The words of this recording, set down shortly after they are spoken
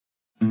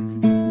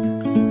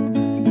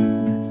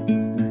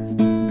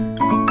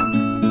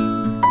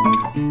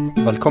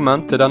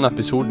Velkommen til denne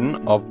episoden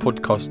av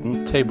podcasten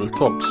Table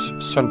Talks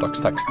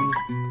Søndagsteksten,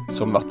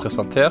 som blir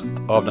presentert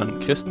av den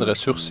kristne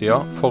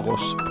ressurssida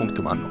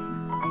foross.no.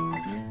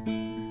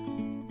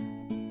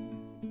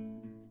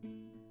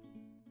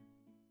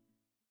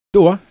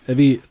 Da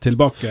vi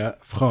tilbake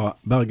fra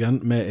Bergen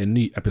med en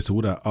ny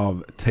episode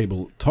av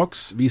Table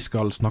Talks. Vi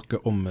skal snakke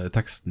om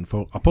teksten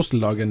for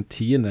aposteldagen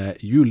 10.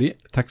 juli.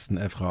 Teksten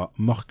fra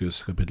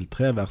Markus kapittel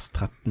 3, vers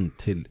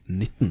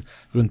 13-19.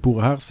 Rundt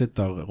bordet her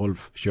sitter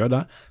Rolf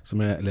Kjøde,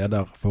 som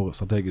leder for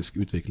strategisk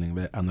utvikling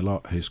ved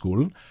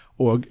NLA-høyskolen,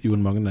 og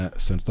Jon Magne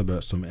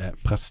Sønstadbø, som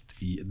prest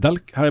i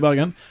Delk her i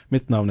Bergen.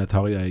 Mitt navn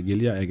Tarjei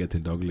Gilje, jeg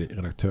til daglig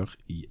redaktør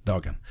i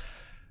Dagen.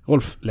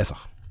 Rolf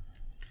leser.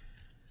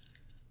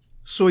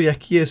 Så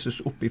gikk Jesus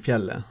opp i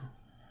fjellet.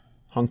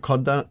 Han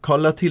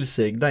kallet til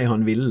seg de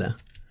han ville,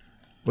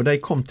 og de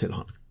kom til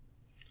han.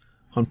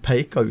 Han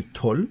peka ut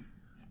 12,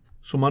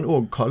 som han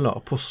også kallet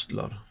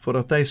apostler, for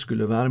at de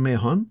skulle være med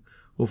han,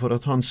 og for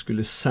at han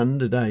skulle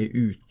sende de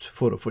ut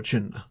for å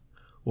forkynne,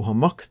 og ha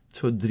makt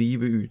til å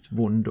drive ut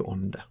vonde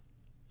ånde.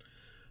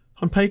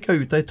 Han peka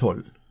ut de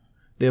 12.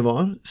 Det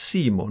var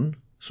Simon,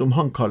 som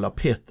han kallet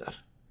Peter,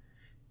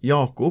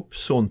 Jakob,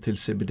 son til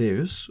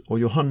Zebedeus,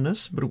 og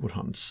Johannes, bror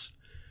hans.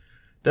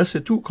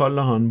 Disse to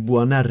kaller han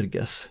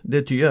Boanerges,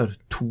 det tyder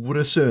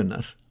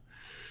Toresøner,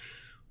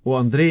 og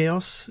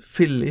Andreas,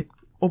 Philip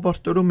og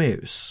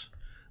Bartolomeus,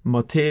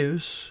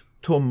 Matteus,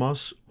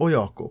 Thomas og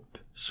Jakob,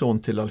 son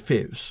til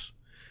Alfeus,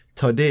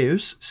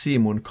 Tadeus,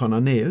 Simon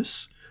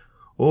Kananeus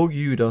og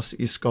Judas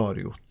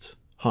Iskariot,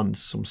 han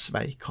som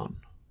sveik han.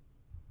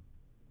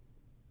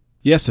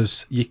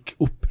 Jesus gikk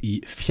opp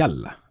i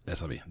fjellet,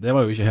 leser vi. Det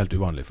var jo ikke helt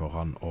uvanlig for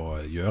han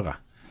å gjøre.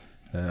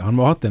 Han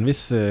må ha hatt en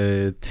viss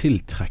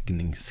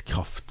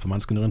tiltrekningskraft for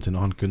menneskene rundt seg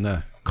når han kunne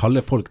kalle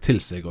folk til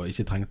seg og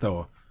ikke trengte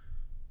å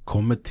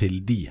komme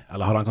til de,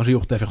 eller hadde han kanskje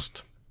gjort det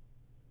først?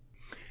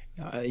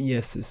 Ja,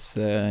 Jesus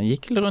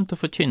gikk rundt og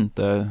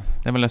forkynte,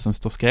 det vel det som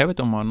står skrevet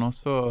om han, og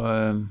så,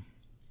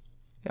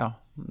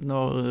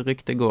 når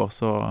ryktet går,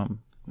 så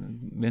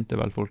begynte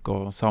vel folk å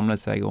samle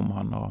seg om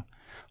han, og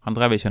han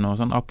drev ikke noen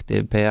sånn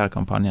aktiv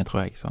PR-kampanje,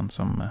 tror jeg, sånn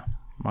som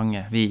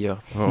mange vi gjør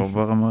for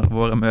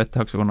våre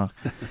møteaksjoner.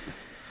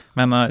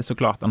 Men så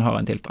klart, han har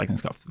en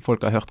tiltrekningskraft. Folk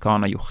har hørt hva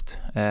han har gjort,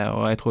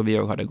 og jeg tror vi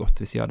også hadde gått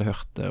hvis vi hadde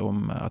hørt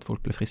om at folk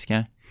ble friske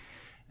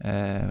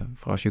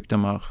fra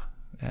sykdommer,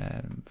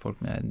 folk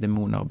med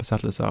demoner og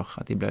besettelser,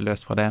 at de ble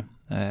løst fra det.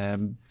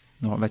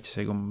 Nå vet ikke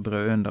jeg om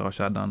brødunder har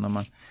skjedd ennå,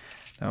 men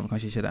det var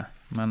kanskje ikke det.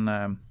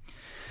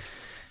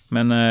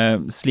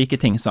 Men slike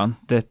ting, sånn,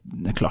 det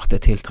klart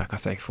det tiltrekker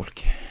seg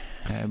folk.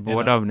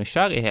 Både av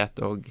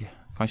nysgjerrighet og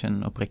kanskje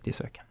en oppriktig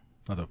søken.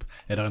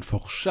 Det en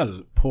forskjell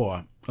på,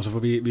 altså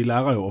for vi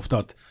lærer jo ofte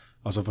at,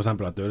 altså for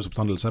eksempel at dødes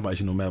oppstandelse var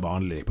ikke noe mer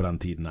vanlig på den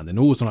tiden enn det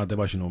nå, sånn at det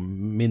var ikke noe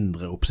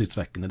mindre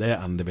oppsiktsvekkende det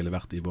enn det ville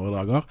vært i våre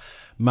dager.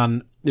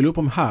 Men jeg lurer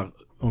på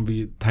om vi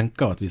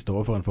tenker at vi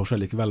står overfor en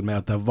forskjell likevel med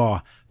at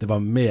det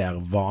var mer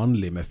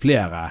vanlig med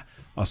flere,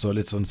 altså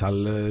litt sånn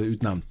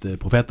selvutnevnte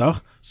profeter,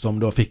 som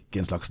da fikk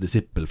en slags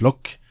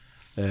disippelflokk.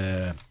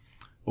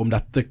 Om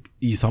dette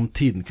i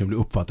samtiden kunne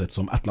bli oppfattet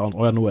som et eller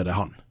annet, nå det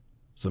han,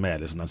 som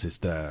liksom den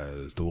siste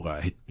store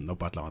hitten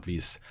på et eller annet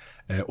vis.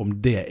 Om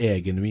det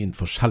genuint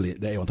forskjellig,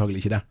 det jo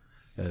antagelig ikke det.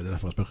 Det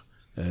derfor jeg spør.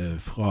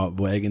 Fra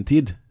vår egen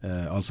tid,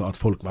 altså at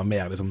folk var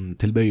mer liksom,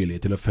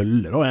 tilbøyelige til å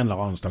følge da, en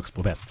eller annen slags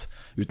profet,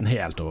 uten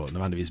helt å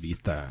nødvendigvis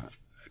vite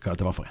hva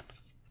det var for en.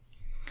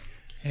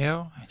 Ja,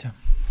 ikke.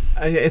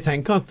 Jeg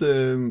tenker at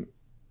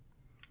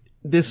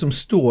det som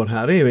står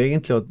her jo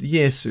egentlig at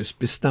Jesus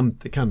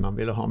bestemte hvem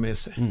han ville ha med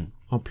seg.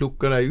 Han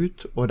plukket dem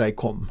ut, og de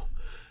kom.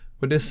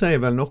 Og det sier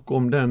vel noe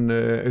om den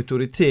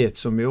autoritet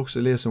som vi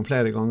også leser om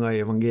flere ganger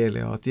i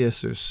evangeliet, at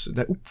Jesus,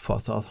 de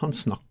oppfatter at han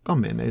snakker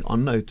med en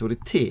annen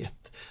autoritet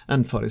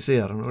enn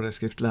fariserene og de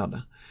skriftlærde.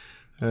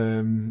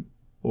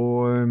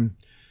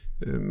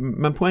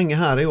 Men poenget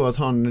her jo at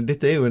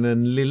dette jo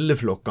den lille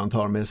flokken han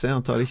tar med seg,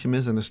 han tar ikke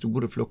med seg den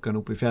store flokken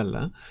opp i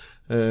fjellet,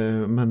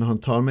 men han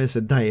tar med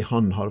seg de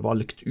han har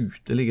valgt ut.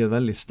 Det ligger et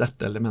veldig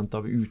sterkt element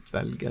av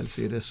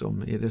utvelgelse i det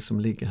som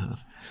ligger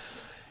her.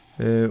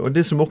 Og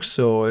det som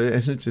også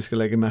jeg synes vi skal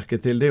legge merke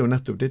til, det jo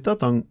nettopp dette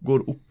at han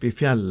går opp i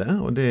fjellet,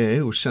 og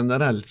det jo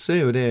generelt så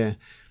jo det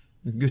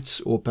Guds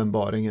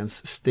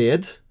åpenbaringens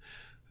sted.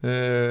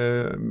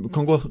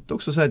 Kan godt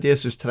også si at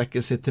Jesus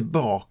trekker seg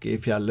tilbake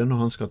i fjellet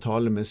når han skal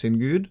tale med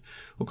sin Gud,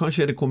 og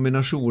kanskje det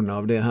kombinasjonen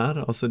av det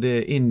her, altså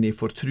det inn i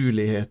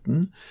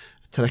fortruligheten,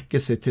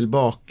 trekke seg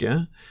tilbake,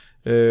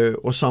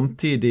 og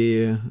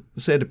samtidig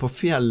så det på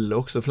fjellet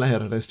også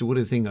flere av de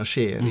store tingene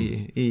skjer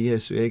i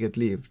Jesu eget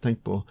liv. Tenk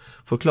på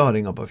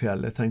forklaringen på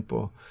fjellet, tenk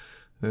på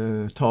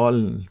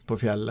talen på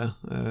fjellet,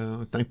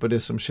 tenk på det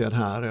som skjer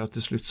her, at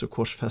til slutt så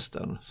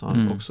korsfester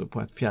han også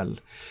på et fjell.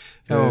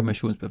 Ja, og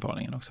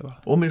misjonsbefalingen også. Vel?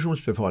 Og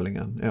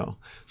misjonsbefalingen, ja.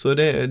 Så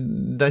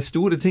de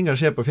store tingene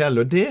skjer på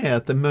fjellet, og det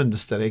et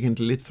mønster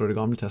egentlig litt fra det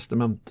gamle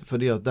testamentet,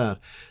 fordi at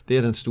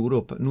det den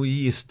store nå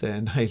gis det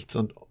en helt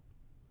sånn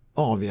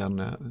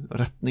avgjørende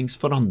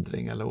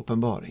retningsforandring eller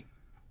åpenbaring.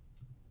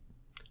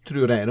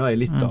 tror jeg da er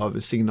litt av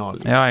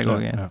signalet. Ja, jeg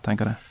også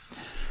tenker det.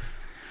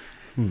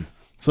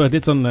 Så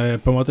litt sånn,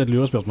 på en måte et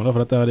lurespørsmål,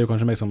 for dette er det jo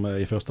kanskje meg som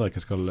i første rekke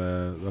skal,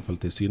 I hvert fall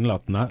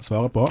tilsynelatende,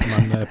 svare på,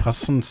 men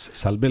pressens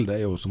selvbilde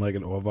er jo som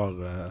regel over,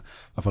 I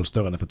hvert fall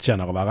større enn det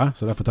fortjener å være,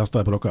 så derfor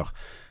tester jeg på dere.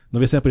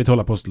 Når vi ser på de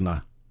 12 apostlene,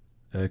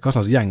 hva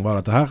slags gjeng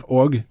var dette her,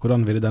 og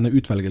hvordan ville denne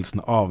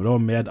utvelgelsen av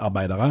da,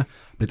 medarbeidere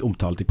blitt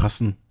omtalt I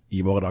pressen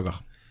I våre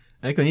dager?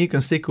 Jeg kan gi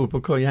en stikkord på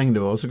hva gjeng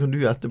det var, og så kan du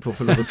etterpå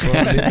få lov å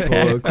svare litt på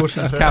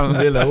hvordan pressen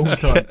ville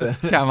omtalt det.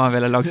 Hvem man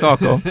ville lagt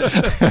sak om.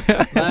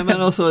 Nei,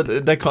 men altså,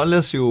 det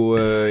kalles jo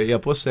I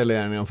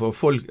apostelgjerningene for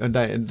folk,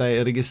 de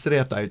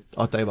registrerte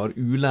at de var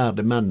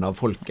ulærde menn av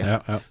folket.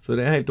 Ja. Så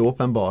det helt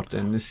åpenbart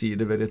en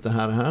side ved dette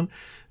her.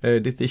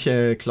 Dette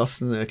ikke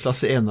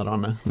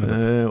klasseenerne.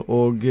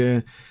 Og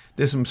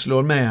det som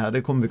slår meg her,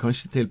 det kommer vi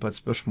kanskje til på et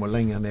spørsmål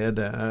lenger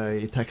nede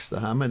I teksten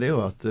her, men det jo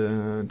at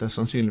det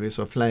sannsynligvis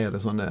var flere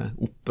sånne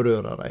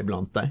opprørere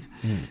iblant dem.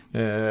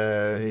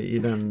 I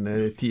den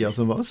tida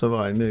som var, så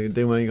var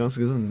det var en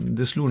ganske sånn,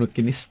 det slo nok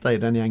gnister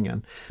I den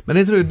gjengen.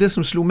 Men jeg tror det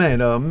som slo meg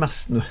da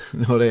mest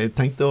når jeg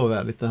tenkte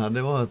over dette her,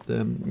 det var at,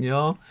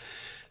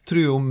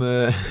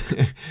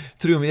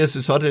 tror om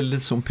Jesus hadde det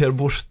litt som Per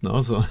Borten,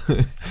 altså.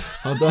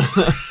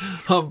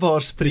 Han var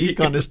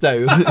sprikende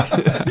stau.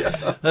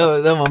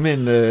 Det var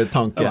min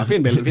tanke. Det var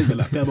fin bilde.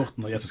 Per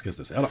Borten og Jesus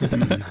Kristus. Ja da.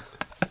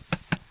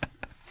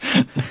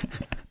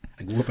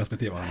 Gode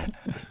perspektiver her nå.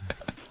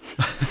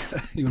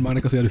 Jon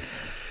Magne, hva sier du?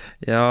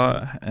 Ja,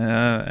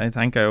 jeg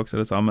tenker jo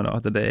også det samme da,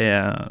 at det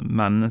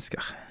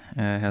mennesker.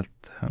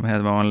 Helt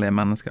vanlige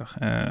mennesker.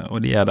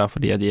 Og de der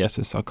fordi at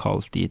Jesus har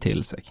kalt de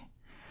til seg.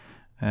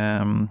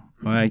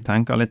 Og jeg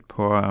tenker litt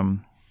på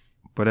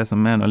det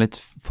som noe litt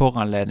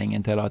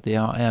foranledningen til at de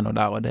noe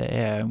der, og det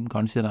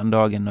kanskje den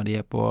dagen når de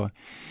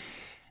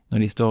når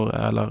de står,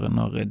 eller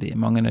når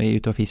mange av de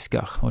ute og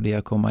fisker, og de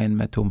har kommet inn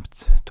med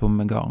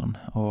tomme garn,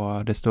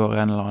 og det står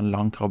en eller annen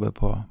landkrabbe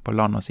på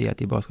land og sier at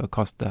de bare skal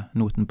kaste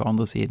noten på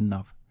andre siden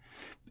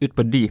ut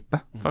på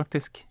dypet,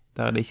 faktisk,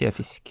 der det ikke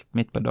fisk,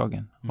 midt på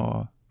dagen,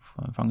 og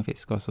fange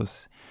fisk, og så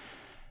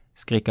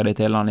skriker de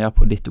til han,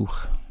 på ditt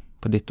ord.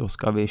 På ditt ord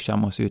skal vi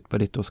skjemme oss ut, på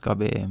ditt ord skal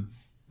vi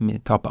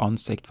tape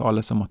ansikt for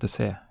alle som måtte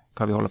se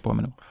hva vi holder på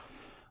med nå.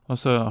 Og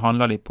så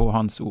handler de på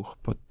hans ord,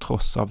 på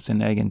tross av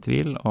sin egen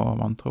tvil og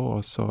vantro,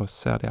 og så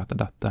ser de at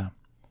dette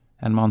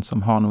en mann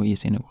som har noe I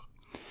sine ord.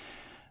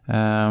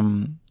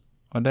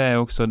 Og det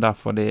også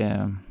derfor de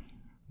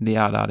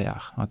der de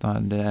at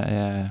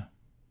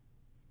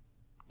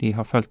de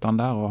har følt han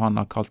der, og han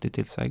har kalt de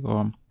til seg,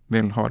 og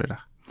vil ha de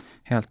der.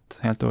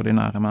 Helt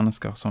ordinære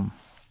mennesker som,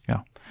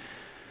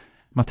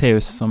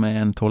 Matteus som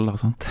en toller,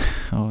 sant?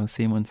 Og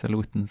Simon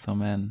Seloten som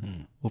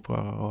en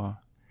opprører,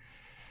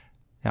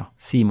 og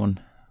Simon,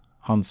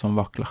 han som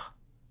vakler,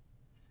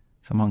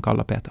 som han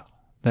kaller Peter.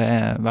 Det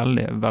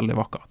veldig, veldig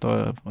vakkert,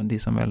 og de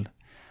som vil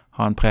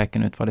ha en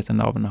preken ut fra disse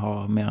navnene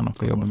har mer enn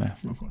noe å jobbe med.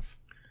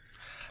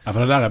 Ja, for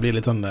det der blir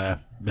litt sånn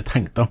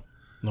betenkt da,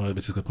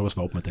 hvis vi skal prøve å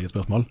svare opp med et eget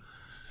spørsmål,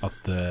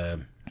 at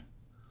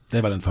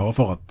det vel en fare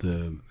for at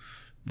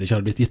det ikke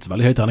hadde blitt gitt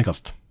veldig høyt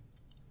terningkast,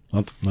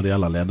 når det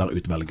gjelder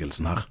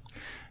lederutvelgelsen her,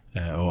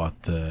 og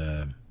at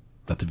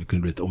dette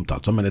kunne blitt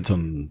omtalt som en litt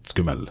sånn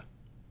skummel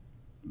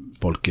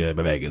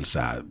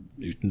folkebevegelse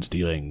uten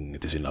styring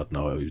til synlighetene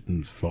og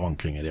uten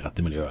forankring I de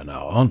rette miljøene,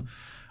 og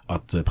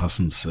at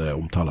pressens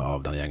omtale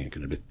av den gjengen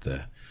kunne blitt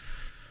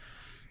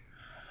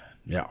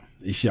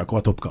ikke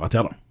akkurat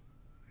toppkarakter da.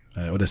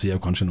 Og det sier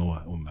jo kanskje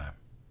noe om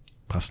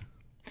pressen.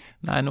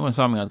 Nei, noen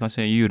sammenheng at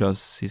kanskje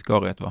Judas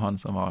Iskariot var han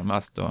som var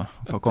mest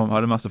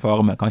hadde mest å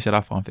fare med, kanskje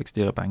derfor han fikk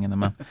styre pengene,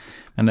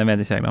 men det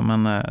vet ikke jeg da,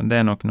 men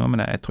det nok noe med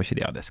det, jeg tror ikke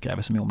de hadde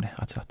skrevet så mye om det,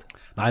 rett og slett.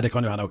 Nei, det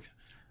kan jo hende også,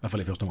 I hvert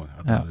fall I første omgang,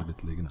 at det hadde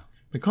blitt liggende.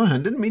 Det kan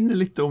hende det minner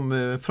litt om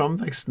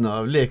framveksten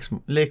av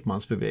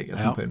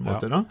lekmannsbevegelsen på en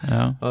måte da,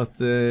 at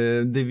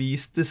det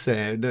viste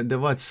seg, det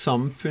var et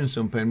samfunn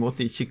som på en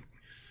måte ikke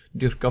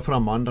dyrket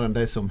fram andre enn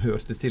de som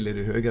hørte til I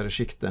det høyere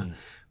skiktet,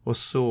 og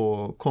så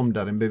kom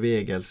der en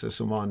bevegelse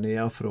som var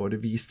nedafra, og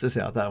det viste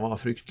seg at det var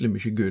fryktelig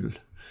mye gull.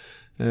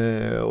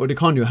 Og det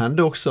kan jo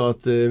hende også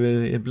at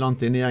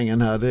blant denne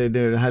gjengen her, det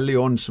det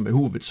Hellige Ånd som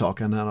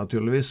hovedsaken her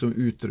naturligvis, som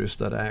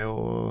utruster deg,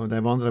 og de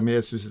vandrer med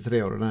Jesus I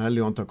 3 år, og den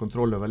Hellige Ånd tar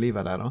kontroll over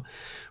livet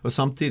deres. Og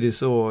samtidig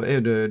så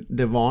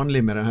det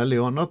vanlige med den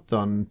Hellige Ånd at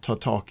han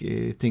tar tak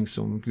I ting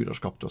som Gud har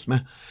skapt oss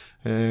med.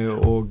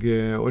 Og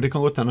det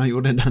kan godt hende han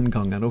gjorde det den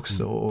gangen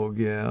også,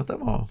 og at det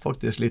var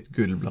faktisk litt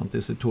gull blant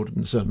disse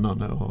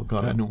tordensønnene, og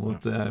hva det nå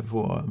måtte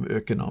få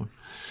økenavn.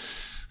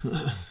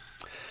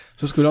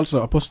 Så skulle altså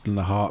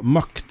apostlene ha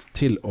makt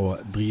til å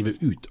drive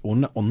ut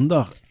onde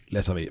ånder,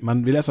 leser vi.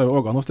 Men vi leser jo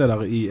også andre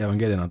steder I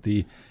evangelien at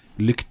de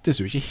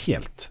lyktes jo ikke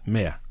helt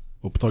med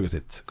oppdraget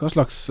sitt. Hva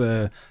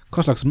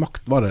slags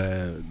makt var det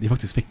de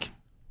faktisk fikk?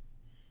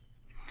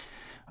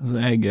 Altså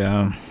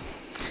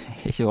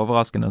ikke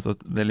overraskende så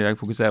vil jeg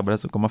fokusere på det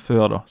som kommer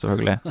før da,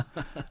 selvfølgelig.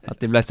 At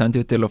de ble sendt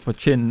ut til å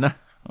forkynne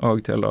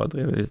og til å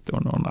drive ut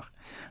onde ånder.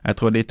 Jeg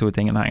tror de to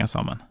tingene henger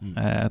sammen.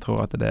 Jeg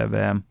tror at det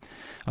ved...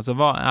 Altså,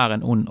 hva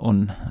en ond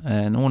ånd?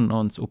 En ond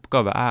ånds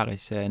oppgave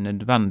ikke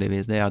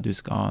nødvendigvis det at du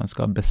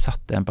skal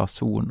besette en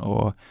person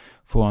og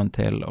få han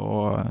til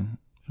å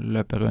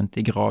løpe rundt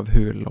i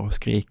gravhul og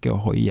skrike og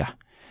hoie,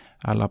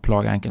 eller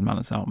plage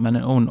enkeltmennesker. Men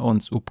en ond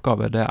ånds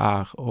oppgave det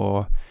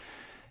å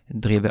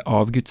drive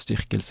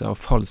avgudsdyrkelse og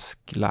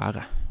falsk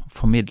lære,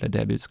 formidle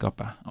det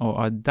budskapet,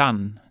 og at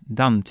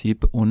den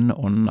type onde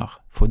ånder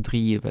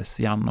fordrives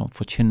gjennom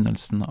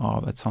forkynnelsen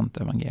av et sant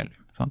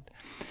evangelium. Sant?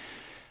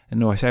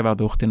 Nå har ikke jeg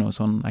vært borti noe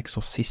sånn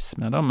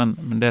eksorsisme, da,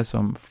 men det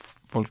som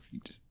folk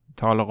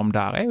taler om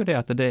der jo det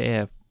at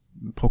det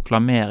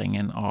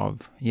proklameringen av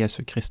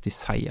Jesu Kristi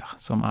seier,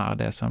 som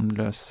det som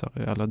løser,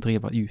 eller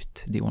driver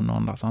ut de onde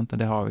ånder, sant?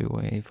 Det har vi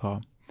jo fra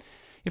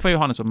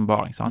Johannes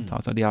åpenbaring, sant?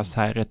 Altså de har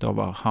seiret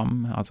over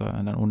ham, altså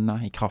den onde,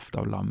 i kraft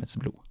av lammets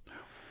blod.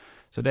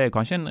 Så det jo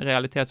kanskje en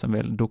realitet som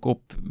vil dukke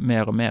opp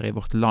mer og mer i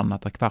vårt land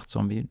etter hvert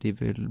som de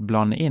vil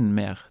blande inn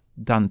mer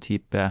den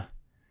type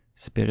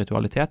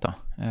spiritualiteter,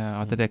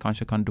 at det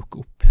kanskje kan dukke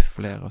opp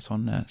flere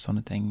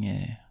sånne ting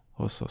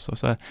hos oss. Og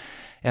så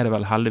det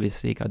vel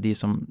heldigvis slik at de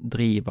som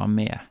driver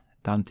med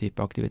den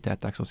type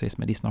aktivitet,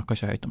 eksorsisme, de snakker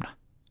ikke høyt om det.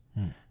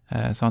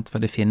 Sant? For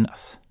det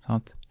finnes.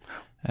 Sant?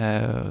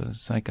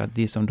 Så ikke at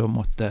de som da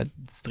måtte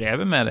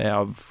streve med det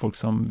av folk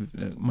som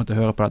måtte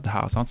høre på dette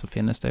her, sant? Så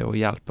finnes det jo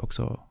hjelp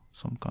også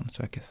som kan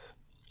søkes,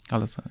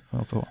 eller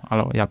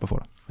hjelp å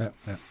få det. Ja.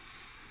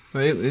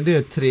 Det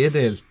en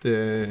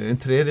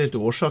tredelt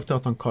årsak til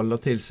at han kaller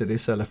til seg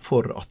disse, eller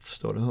for at,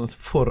 står det,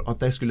 for at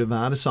de skulle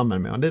være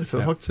sammen med han. Det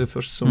faktisk det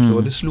første som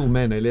står, det slo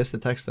meg når jeg leste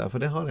teksten her, for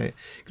det har jeg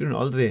i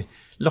grunnen aldri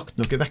lagt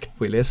noe vekt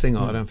på i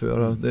lesingen av den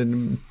før.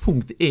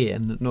 Punkt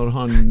 1, når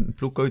han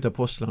plukker ut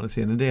apostlene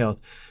sine, det at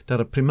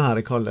det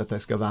primære kallet at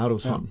de skal være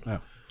hos han.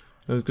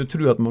 Jeg skulle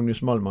tro at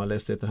Magnus Malm har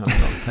lest dette her.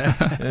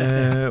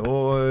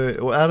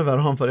 Og ære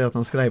være han for det at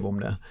han skrev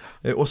om det.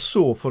 Og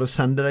så for å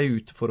sende deg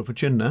ut for å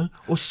forkynne,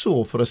 og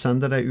så for å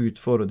sende deg ut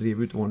for å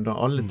drive ut vonde.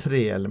 Alle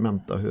tre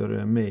elementer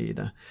hører med i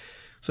det.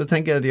 Så jeg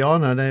tenker at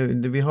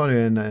vi har jo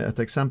et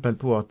eksempel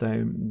på at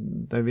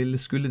de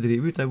skulle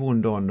drive ut en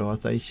vond ånd, og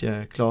at de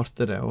ikke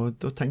klarte det. Og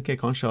da tenker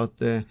jeg kanskje at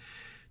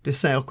det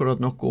sier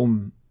akkurat noe om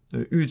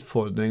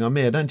utfordringer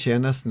med den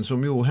tjenesten som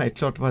jo helt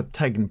klart var et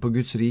tegn på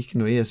Guds rike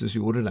når Jesus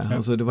gjorde det.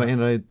 Altså det var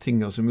en av de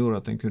tingene som gjorde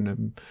at en kunne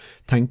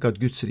tenke at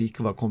Guds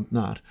rike var kommet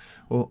nær.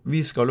 Og vi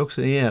skal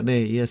også gjøre det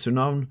i Jesu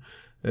navn,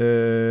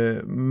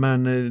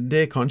 men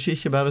det kanskje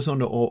ikke bare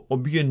sånn å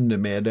begynne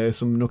med det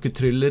som noe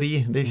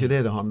trylleri, det ikke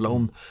det handler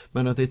om,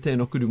 men at dette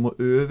noe du må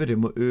øve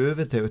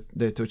til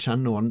å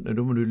kjenne ånden.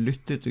 Da må du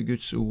lytte til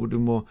Guds ord, du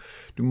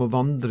må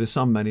vandre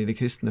sammen i det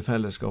kristne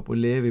fellesskap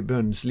og leve i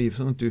bønnens liv,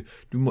 sånn at du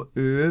må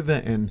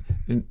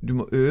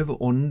øve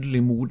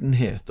åndelig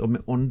modenhet, og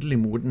med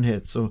åndelig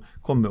modenhet så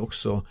kommer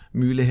også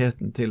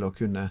muligheten til å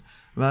kunne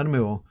være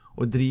med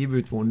å drive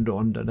ut vonde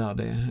ånder der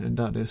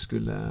det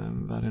skulle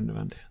være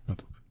nødvendig.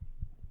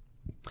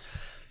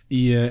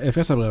 I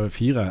Efeserbrevet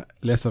 4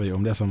 leser vi om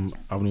det som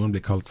av noen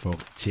blir kalt for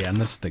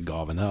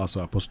tjenestegavene,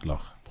 altså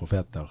apostler,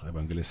 profeter,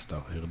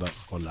 evangelister, hyrder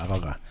og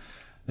lærere.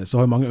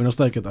 Så har mange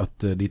understreket at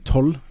de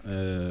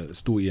 12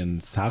 sto i en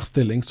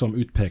særstilling som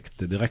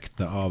utpekte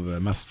direkte av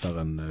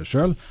mesteren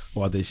selv,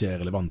 og at det ikke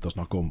relevant å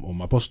snakke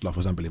om apostler, for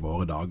eksempel i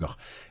våre dager.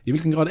 I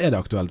hvilken grad det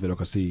aktuelt, vil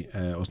dere si,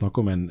 å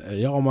snakke om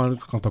om man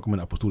kan snakke om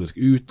en apostolisk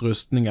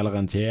utrustning eller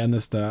en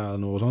tjeneste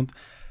eller noe sånt,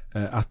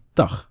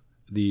 etter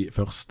de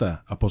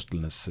første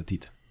apostlenes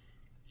tid?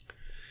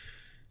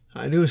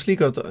 Nei, det jo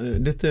slik at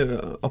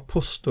dette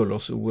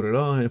apostolos-ordet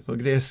da, på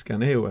gresken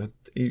jo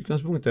i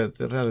utgangspunktet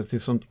et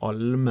relativt sånt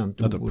allment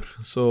ord.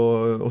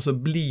 Og så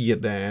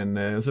blir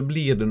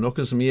det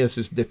noe som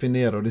Jesus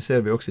definerer, og det ser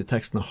vi også i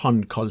teksten,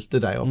 han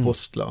kalte de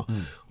apostler.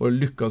 Og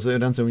Lukas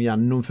jo den som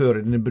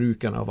gjennomfører denne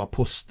bruken av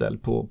apostel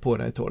på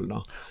de 12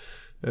 da.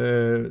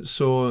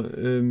 Så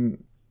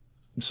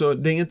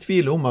det ingen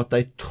tvil om at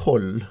de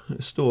 12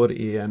 står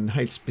i en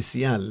helt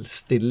spesiell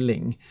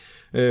stilling,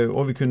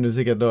 og vi kunne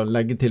sikkert da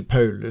legge til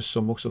Paulus,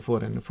 som også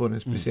får en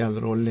spesiell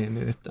rolle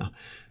inn i dette,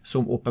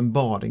 som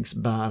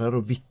åpenbaringsbærer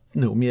og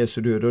vitne om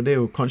Jesu død, og det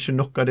jo kanskje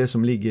noe av det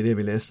som ligger i det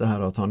vi leste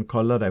her, at han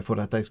kaller dem for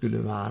at de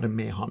skulle være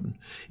med han.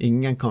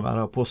 Ingen kan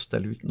være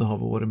apostel uten å ha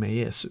vært med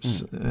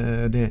Jesus.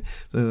 Det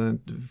en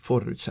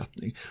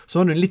forutsetning. Så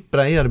har du en litt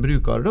bredere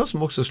bruk av det da,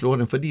 som også slår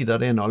inn fordi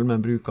det en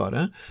allmenn bruk av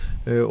det,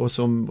 og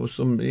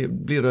som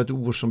blir et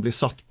ord som blir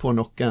satt på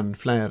noen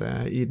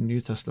flere i det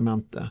nye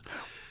testamentet.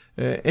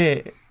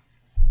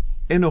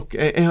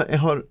 Jeg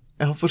har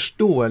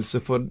forståelse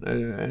for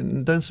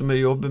den som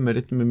jobber med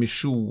dette med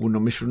misjon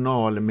og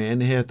misjonale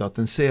menigheter, at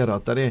den ser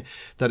at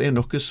det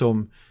noe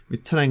som vi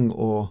trenger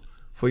å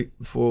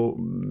få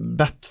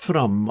bedt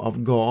fram av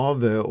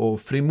gave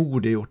og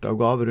frimodiggjort av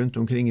gave rundt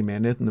omkring i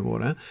menighetene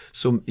våre,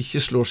 som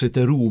ikke slår seg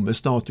til ro med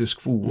status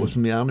quo, og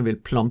som gjerne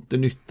vil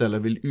plante nytt eller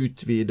vil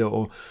utvide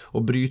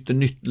og bryte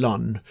nytt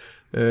land.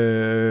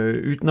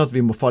 uten at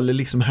vi må falle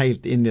liksom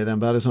helt inn i den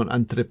bare sånn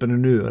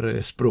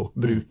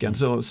entreprenørspråkbruken,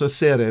 så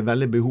ser jeg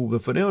veldig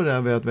behovet for det, og det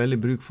har vi hatt veldig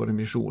bruk for i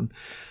misjon.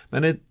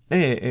 Men jeg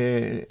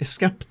er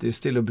skeptisk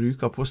til å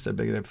bruke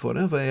apostelbegrep for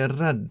det, for jeg er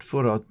redd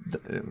for at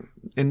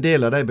en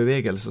del av de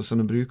bevegelser som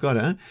de bruker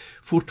det,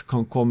 fort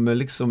kan komme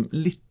liksom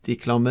litt i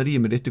klammeri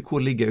med dette,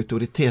 hvor ligger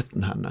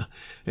autoriteten henne.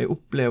 Jeg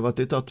opplever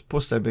at dette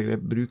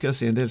apostelbegrep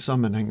brukes i en del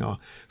sammenhenger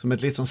som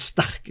et litt sånn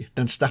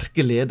den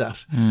sterke leder.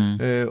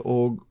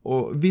 Og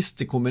hvis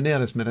det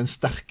kombineres med den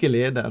sterke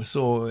leder,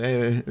 så er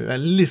jeg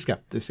veldig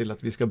skeptisk til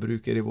at vi skal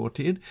bruke det i vår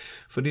tid,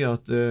 fordi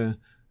at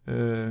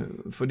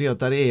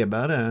der er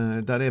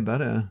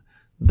bare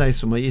de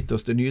som har gitt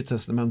oss det nye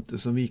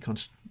testamentet som vi kan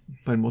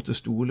på en måte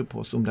stole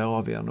på som de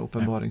avgjørende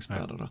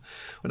åpenbaringsbærere.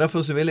 Og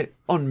derfor så vil jeg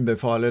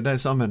anbefale de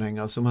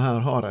sammenhenger som her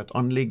har et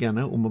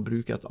anliggende om å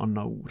bruke et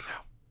annet ord.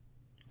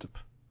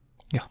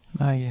 Ja,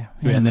 jeg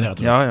Du er enig i det,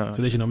 tror jeg. Ja. Så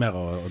det er ikke noe mer å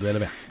dvele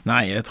ved?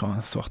 Nei, jeg tror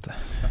han svarte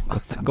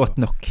godt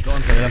nok. Da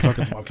antar vi den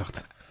saken som avklart.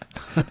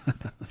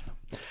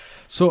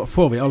 Så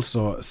får vi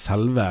altså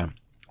selve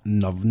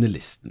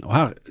navnelisten. Og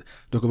her,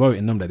 dere var jo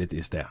innom det litt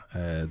i sted.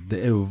 Det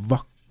er jo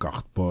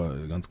vakkert på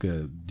ganske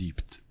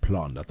dypt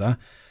plan, dette.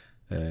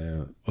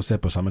 Å se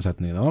på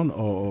sammensetningen av navn,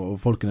 og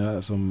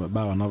folkene som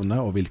bærer navnet,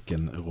 og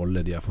hvilken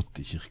rolle de har fått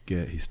i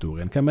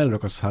kirkehistorien. Hvem er det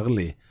dere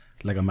særlig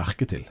legger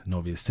merke til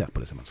når vi ser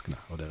på disse menneskene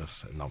og deres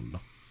navn da?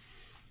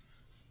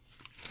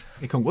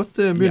 Jeg kan godt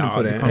begynne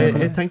på det.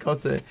 Jeg tenker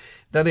at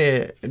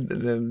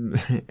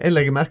jeg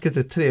legger merke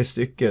til 3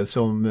 stykker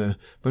som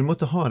på en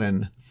måte har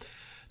en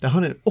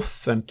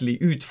offentlig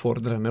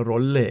utfordrende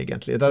rolle,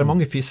 egentlig. Det er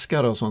mange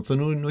fiskere og sånt, så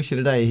nå er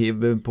ikke det de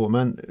hiver på,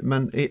 men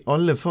i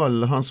alle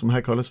fall han som her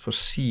kalles for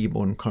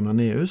Simon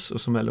Kananeus, og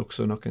som vel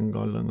også noen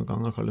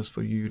ganger kalles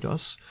for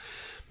Judas.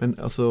 Men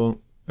altså,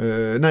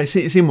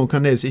 Simon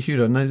Kananeus, ikke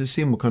Judas,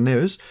 Simon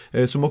Kananeus,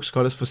 som også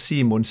kalles for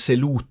Simon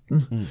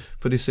Seloten,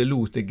 fordi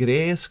Selot er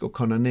gresk, og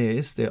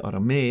Kananeus det er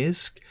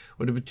arameisk,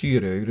 og det betyr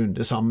jo i grunnen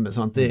det samme,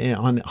 sant?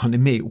 Han er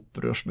med i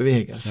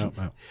opprørsbevegelsen.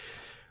 Ja.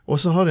 Og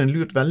så har en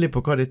lurt veldig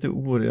på hva dette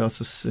ordet,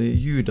 altså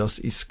Judas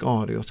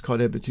Iskariot, hva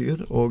det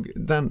betyr, og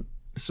den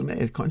som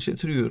jeg kanskje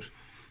tror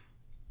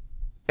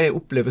jeg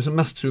opplever som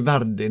mest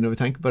troverdig når vi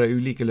tenker på de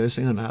ulike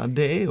løsningene her,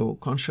 det er jo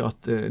kanskje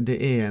at det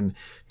er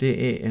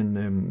en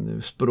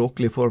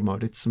språklig form av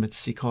dette som et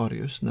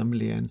sikarius,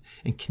 nemlig en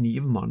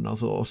knivmann,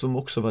 altså, som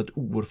også var et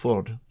ord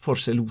for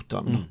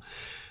selotene.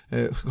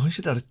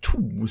 Kanskje det er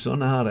 2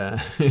 sånne her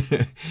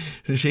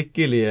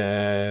skikkelige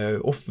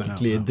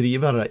offentlige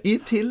drivere. I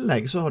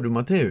tillegg så har du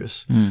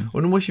Matteus. Og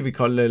nå må ikke vi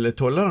kalle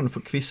tollerne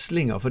for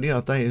quislinger, fordi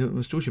at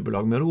de stod ikke på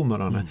lag med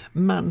romerne,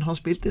 men han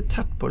spilte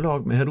tett på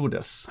lag med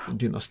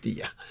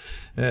Herodes-dynastiet.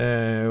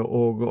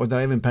 Og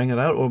drev inn penger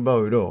der, og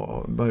var jo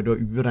da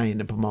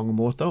ureine på mange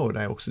måter, og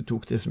de også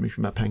tok det så mye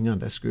mer penger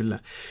enn de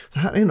skulle.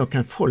 Så her er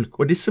noen folk,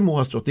 og disse må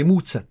ha stått i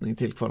motsetning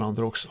til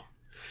hverandre også.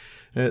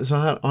 Så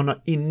her, han har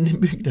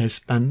innebygd en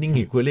spenning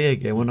i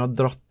kollegiet, og han har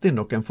dratt inn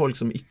noen folk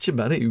som ikke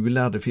bare er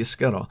ulærde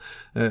fiskere,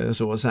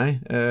 så å si,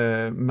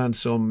 men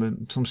som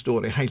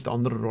står i helt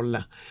andre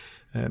roller.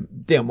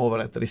 Det må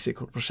være et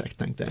risikoprosjekt,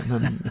 tenkte jeg,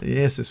 men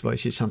Jesus var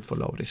ikke kjent for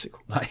lav risiko.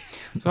 Nei.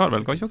 Så har det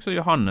vel kanskje også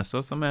Johannes,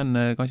 som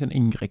er kanskje en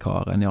yngre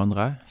kar enn de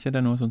andre. Ikke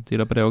det noe som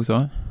tyder på det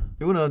også?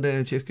 Jo da,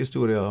 det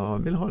kirkehistoria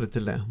vil ha det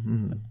til det.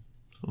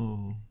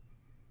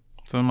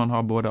 Så man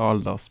har både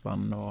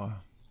aldersspenn og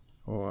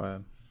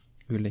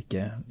ulik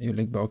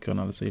bakgrunn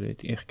eller så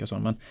ulik yrke og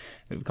sånn, men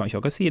kan ikke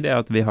dere si det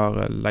at vi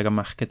legger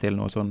merke til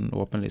noe sånn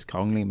åpenlyst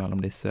krangling mellom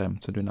disse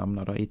som du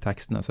nevner da i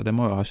tekstene, så det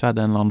må jo ha skjedd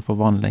en eller annen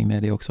forvandling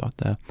med de også, at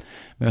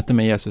møtet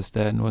med Jesus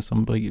det er noe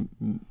som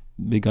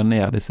bygger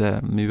ned disse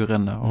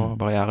murene og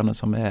barrierene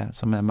som er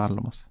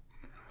mellom oss.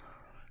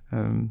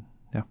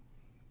 Ja.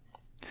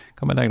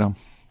 Hva med deg da?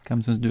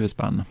 Hvem synes du er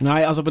spennende?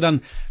 Nei, altså på den,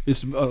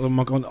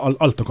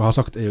 alt dere har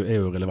sagt er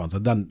jo relevant,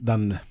 så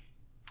den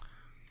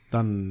på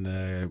en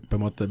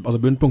måte,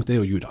 altså bunnpunktet er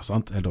jo Judas,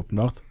 sant? Helt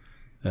åpenbart,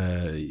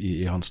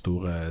 i hans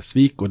store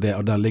svik, og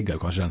der ligger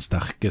jo kanskje den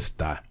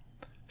sterkeste,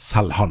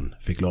 selv han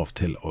fikk lov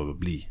til å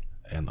bli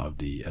en av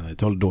de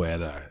 12, da er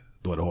det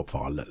håp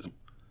for alle, liksom.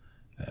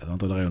 Og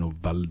det er jo noe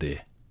veldig,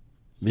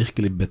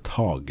 virkelig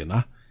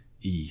betagende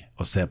i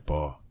å se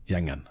på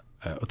gjengen,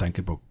 og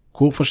tenke på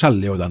hvor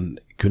forskjellig jo den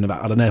kunne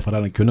være, eller ned fra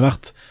den kunne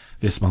vært,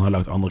 hvis man har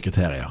lagt andre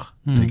kriterier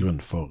til grunn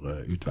for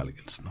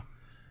utvelgelsen.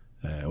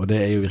 Og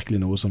det er jo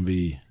virkelig noe som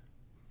vi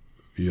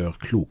gjør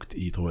klokt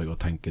i, tror jeg, å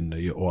tenke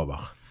nøye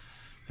over.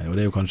 Og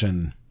det er jo kanskje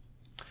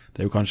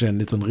en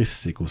litt sånn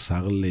risiko,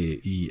 særlig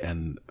i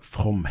en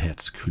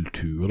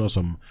fromhetskultur, da,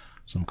 som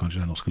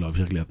kanskje den norske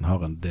lavkirkeligheten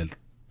har en del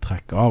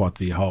trekk av, at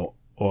vi har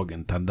også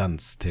en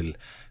tendens til,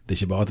 det er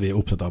ikke bare at vi er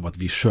opptatt av at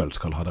vi selv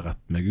skal ha det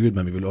rett med Gud,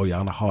 men vi vil også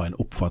gjerne ha en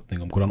oppfatning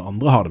om hvordan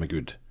andre har det med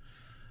Gud.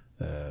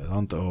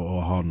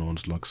 Og ha noen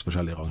slags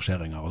forskjellige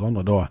rangeringer og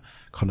sånn, og da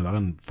kan det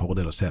være en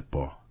fordel å se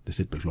på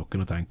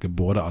disippelflokken og tenke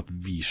både at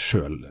vi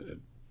selv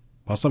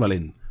passer vel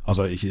inn,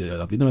 altså ikke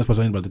at vi nødvendigvis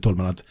passer inn blant de 12,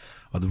 men at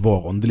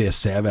vår åndelige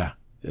CV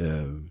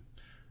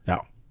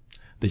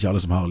det er ikke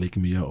alle som har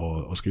like mye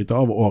å skryte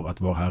av, og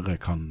at vår Herre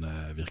kan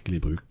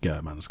virkelig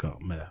bruke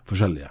mennesker med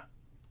forskjellige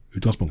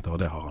utgangspunkter,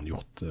 og det har han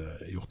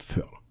gjort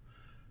før.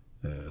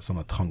 Sånn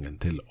at trangen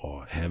til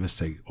å heve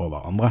seg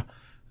over andre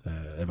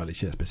vel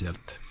ikke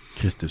spesielt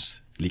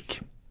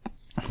Kristus-lik,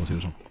 for å si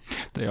det sånn.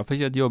 Det er i hvert fall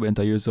ikke et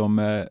jobbintervju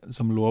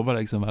som lover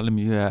deg så veldig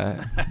mye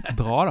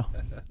bra, da.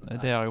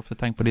 Det har jeg ofte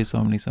tenkt på de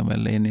som liksom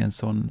vel er inne i en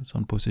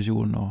sånn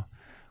posisjon, og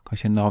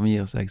kanskje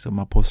navngir seg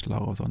som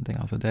apostler og sånne ting.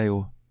 Altså det er jo,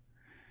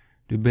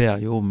 du ber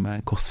jo om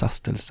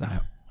korsfestelse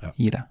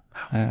i det.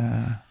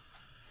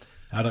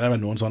 Ja, det er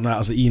vel noen sånne,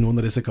 altså i noen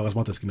av disse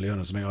karismatiske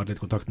miljøene som jeg har hatt litt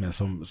kontakt med,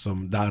 som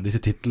der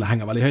disse titlene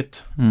henger veldig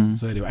høyt,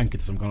 så er det jo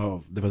enkelte som kan,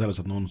 det fortelles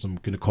at noen som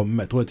kunne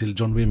komme, jeg tror til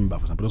John Wimber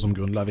for eksempel, som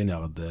grunnla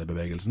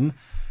Vineyard-bevegelsen,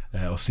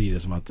 og si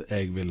det som at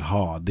jeg vil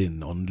ha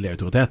din åndelige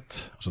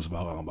autoritet, og så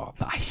svarer han bare,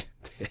 nei,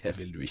 det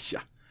vil du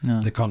ikke. Ja.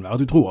 Det kan være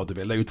at du tror at du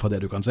vil det ut fra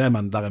det du kan se,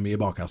 men der er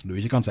mye bak her som du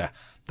ikke kan se.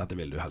 Dette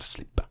vil du helst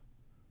slippe.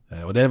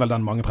 Og det er vel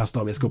den mange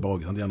prester og biskoper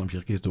også, gjennom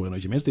kirkehistorien, og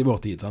ikke minst i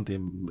vår tid, sant?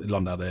 I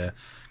land der det er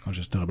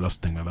kanskje større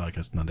belastning med å være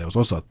kristen enn det hos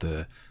oss, at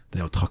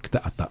det å trakte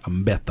etter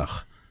embeter,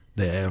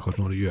 det er kanskje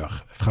noe du gjør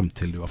frem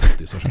til du var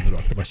 40, så skjønner du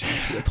at det var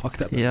ikke det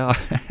trakte etter. Ja.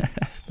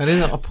 Men det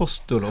er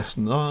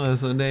apostolosen da,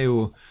 altså det er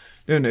jo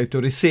en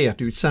autorisert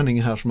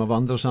utsending her som har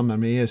vandret sammen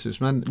med Jesus,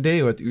 men det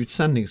er jo et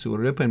utsendingsord,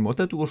 og det er på en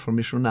måte et ord for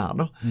misjonær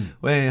da.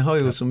 Og jeg har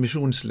jo som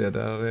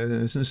misjonsleder,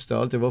 jeg synes det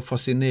alltid var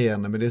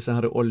fascinerende med disse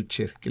her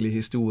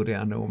oldkirkelige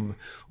historiene om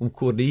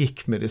hvor det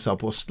gikk med disse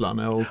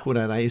apostlene, og hvor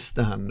de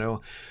reiste henne, og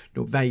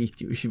nå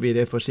vet jo ikke vi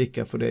det for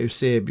sikkert, for det er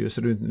Eusebius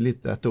rundt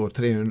litt etter år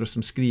 300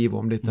 som skriver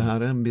om dette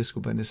her,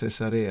 biskopen i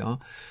Caesarea.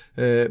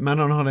 Men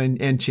han har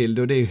en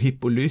kilde, og det er jo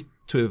Hippolyt,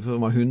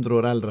 som var 100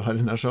 år eldre,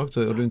 hadde jeg sagt,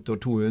 og rundt år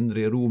 200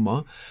 i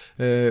Roma.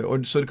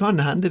 Og så det kan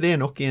hende det er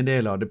nok i en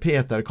del av det.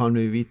 Peter kan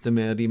vi vite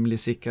med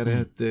rimelig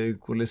sikkerhet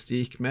hvordan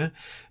det gikk med.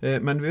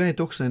 Men vi vet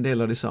også en del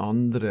av disse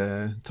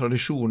andre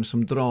tradisjoner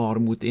som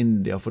drar mot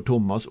India for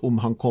Thomas, om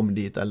han kom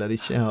dit eller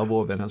ikke. Jeg har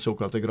vært ved den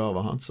såkalte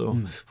grava hans, så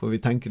får vi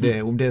tenke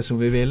det om det som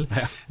vi vil.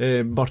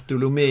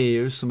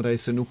 Bartolomeus som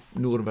reiser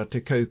nordover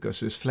til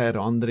Kaukasus,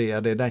 flere andre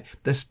gjør det.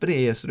 De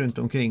spres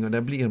rundt omkring, og de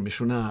blir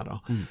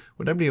misjonærer.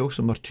 Og de blir også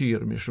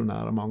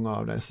martyrmisjonærer, mange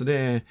av det. Så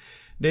det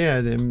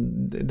er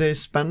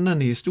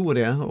spennende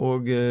historie,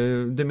 og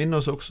det minner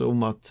oss også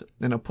om at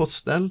en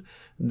apostel,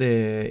 det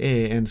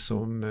er en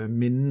som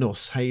minner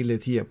oss hele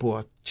tiden på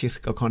at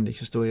kirka kan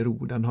ikke stå i ro.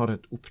 Den har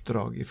et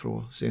oppdrag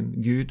fra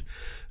sin Gud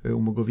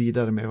om å gå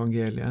videre med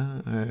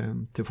evangeliet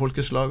til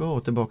folkeslaget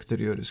og tilbake til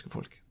det jødiske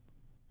folk.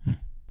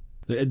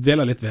 Jeg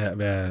dveler litt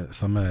ved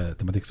samme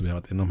tematikk som vi har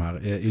vært innom her.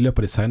 I løpet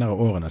av de senere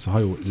årene så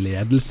har jo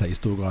ledelse i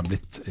stor grad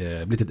blitt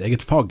et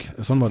eget fag.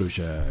 Sånn var det jo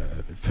ikke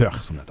før,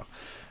 som det heter.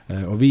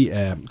 Og vi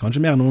er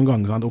kanskje mer enn noen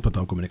gang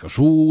opptatt av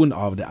kommunikasjon,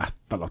 av det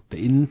etterlatte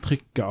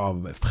inntrykket, av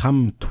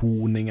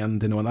fremtoningen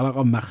til noen, eller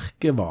av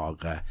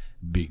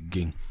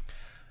merkevarebygging.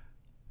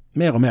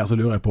 Mer og mer så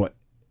lurer jeg på,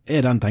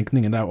 er den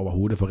tenkningen der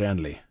overhodet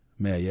forenlig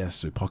med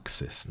Jesu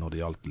praksis når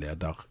det gjaldt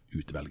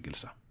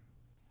lederutvelgelse?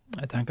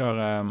 Jeg tenker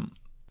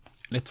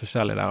litt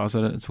forskjellig der. Altså,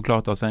 det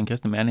forklart altså en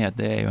kristen menighet,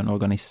 det er jo en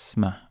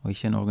organisme, og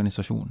ikke en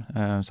organisasjon.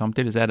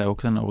 Samtidig så er det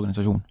også en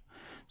organisasjon.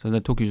 Så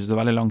det tok ikke så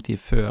veldig lang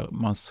tid før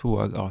man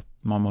så at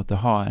man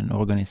måtte ha en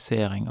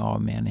organisering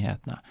av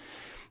menighetene.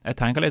 Jeg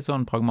tenker litt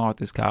sånn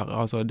pragmatisk her.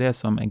 Altså det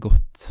som er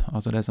godt,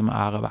 altså det som er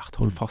æreverdt,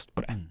 hold fast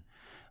på det.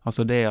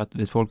 Altså det at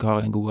hvis folk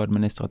har en god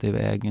administrative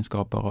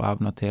egenskaper og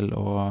evner til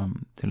å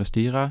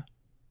styre,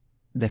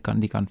 de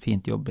kan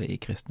fint jobbe i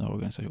kristne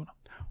organisasjoner.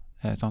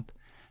 Sant?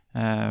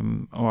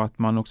 Og at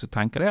man også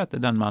tenker det at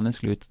den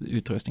menneskelige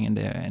utrustningen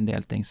det er en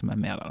del ting som er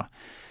med der da.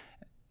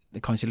 Det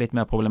er kanskje litt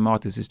mer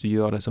problematisk hvis du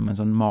gjør det som en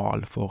sånn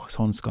mal for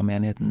sånn skal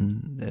menigheten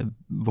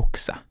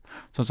vokse.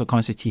 Sånn som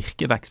kanskje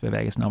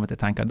kirkevekstbevegelsen av og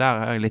til tenker, der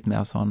er jeg litt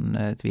mer sånn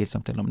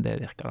tvilsomt til om det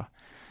virker da.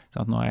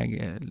 Sånn at når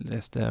jeg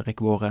leste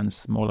Rick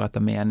Warrens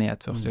målrettet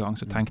menighet første gang,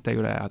 så tenkte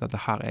jeg jo det at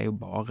dette her er jo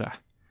bare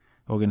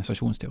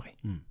organisasjonsteori.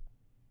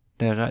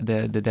 Det er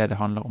det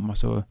handler om,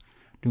 altså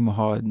du må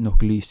ha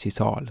nok lys i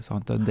sal,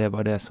 sant? Og det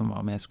var det som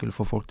var med skulle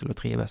få folk til å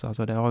trives.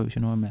 Altså, det har jo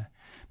ikke noe med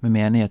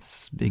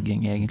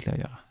menighetsbygging egentlig å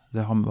gjøre.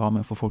 Det har bare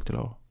med å få folk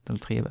til å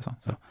trives.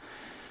 Sant?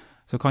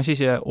 Så kanskje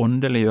ikke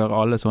åndelig gjøre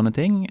alle sånne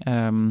ting,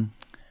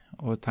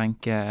 og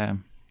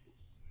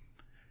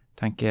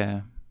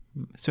tenke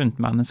sunt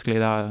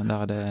menneskelig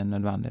der det er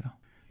nødvendig. Da.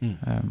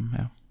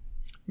 Ja.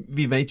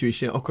 Vi vet jo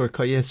ikke akkurat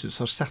hva Jesus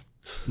har sett.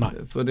 Nei.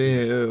 For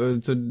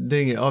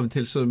det av og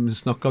til så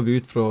snakker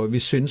vi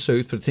synser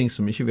ut fra ting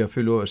som ikke vi har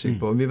full oversikt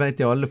på. Vi vet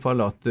i alle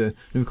fall at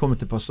når vi kommer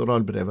til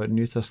pastoralbrevet i det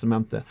nye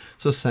testamentet,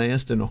 så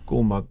sies det noe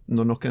om at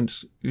når noen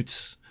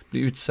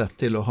blir utsett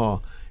til å ha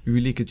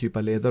ulike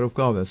typer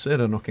lederoppgaver, så er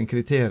det noen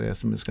kriterier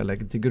som vi skal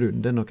legge til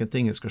grunn. Det er noen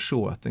ting jeg skal se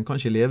at en kan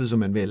ikke leve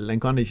som en vil.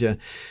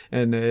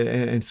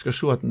 En skal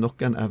se at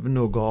noen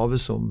evner og gave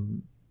som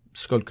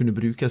skal kunne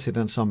brukes i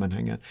den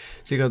sammenhengen.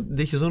 Så det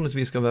er ikke sånn at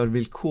vi skal være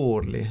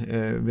vilkårlig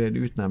ved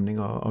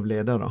utnevning av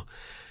ledere.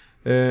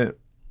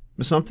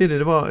 Men samtidig,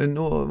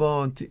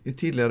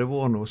 tidligere i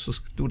vår nå, så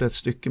stod det et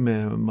stykke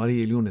med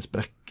Marie Ljones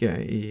Brekke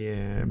i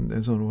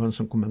en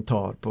sånn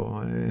kommentar på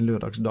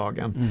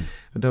lørdagsdagen,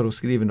 der hun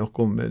skriver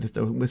noe om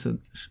dette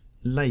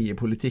lei i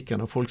politikken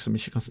av folk som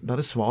ikke kan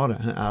bare svare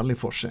ærlig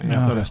for seg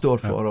hva de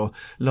står for, og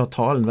la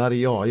talen være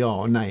ja, ja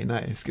og nei,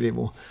 nei,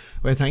 skriver hun.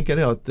 Og jeg tenker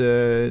det at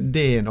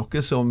det er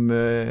noe som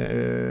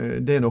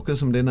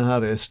denne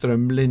her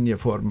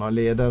strømlinjeforma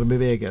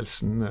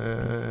lederbevegelsen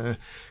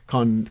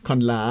kan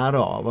lære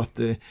av, at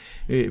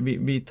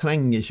vi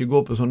trenger ikke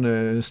gå på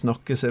sånne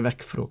snakke seg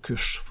vekk fra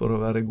kurs for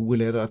å være gode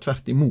ledere.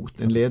 Tvert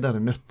imot, en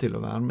leder er nødt til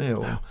å være med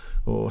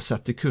og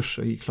sette kurs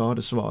og gi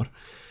klare svar.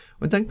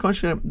 Og jeg tenker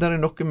kanskje det er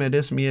noe med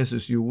det som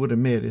Jesus gjorde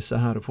med disse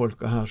her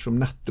folka her,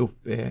 som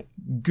nettopp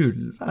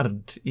gull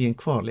verd i en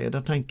hver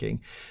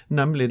ledertenking,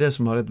 nemlig det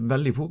som har et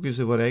veldig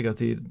fokus i vår egen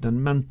tid, den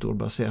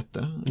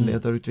mentorbaserte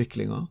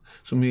lederutviklinga,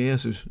 som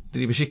Jesus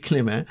driver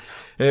skikkelig med,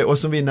 og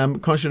som vi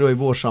kanskje da i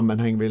vår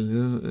sammenheng vil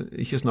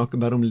ikke snakke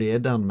bare om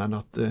lederen, men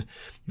at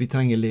vi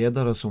trenger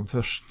ledere som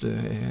først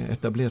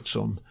etablert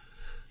som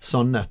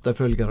sanne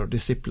etterfølgere og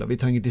disipler. Vi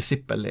trenger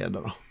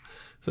disippelledere.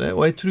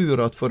 Og jeg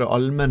tror at for det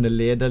allmenne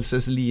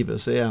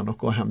ledelseslivet så er det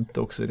noe å hente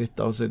også i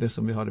dette, altså det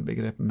som vi har i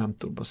begrepet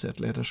mentorbasert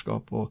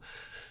lederskap og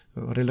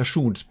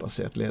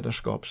relasjonsbasert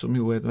lederskap, som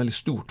jo er et veldig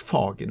stort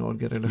fag i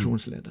Norge,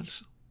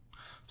 relasjonsledelse.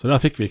 Så der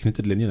fikk vi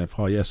knyttet linjene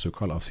fra Jesu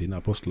kall av sine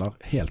apostler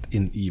helt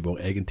inn i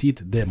vår egen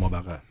tid. Det må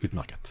være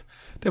utmerket.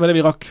 Det var det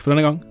vi rakk for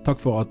denne gang.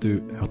 Takk for at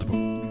du hørte på.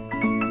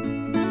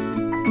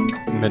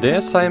 Med det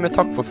sier vi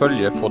takk for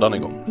følget for denne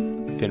gang.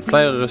 Finn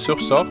flere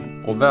ressurser,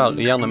 og vær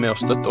gjerne med å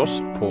støtte oss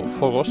på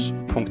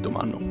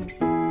foross.no.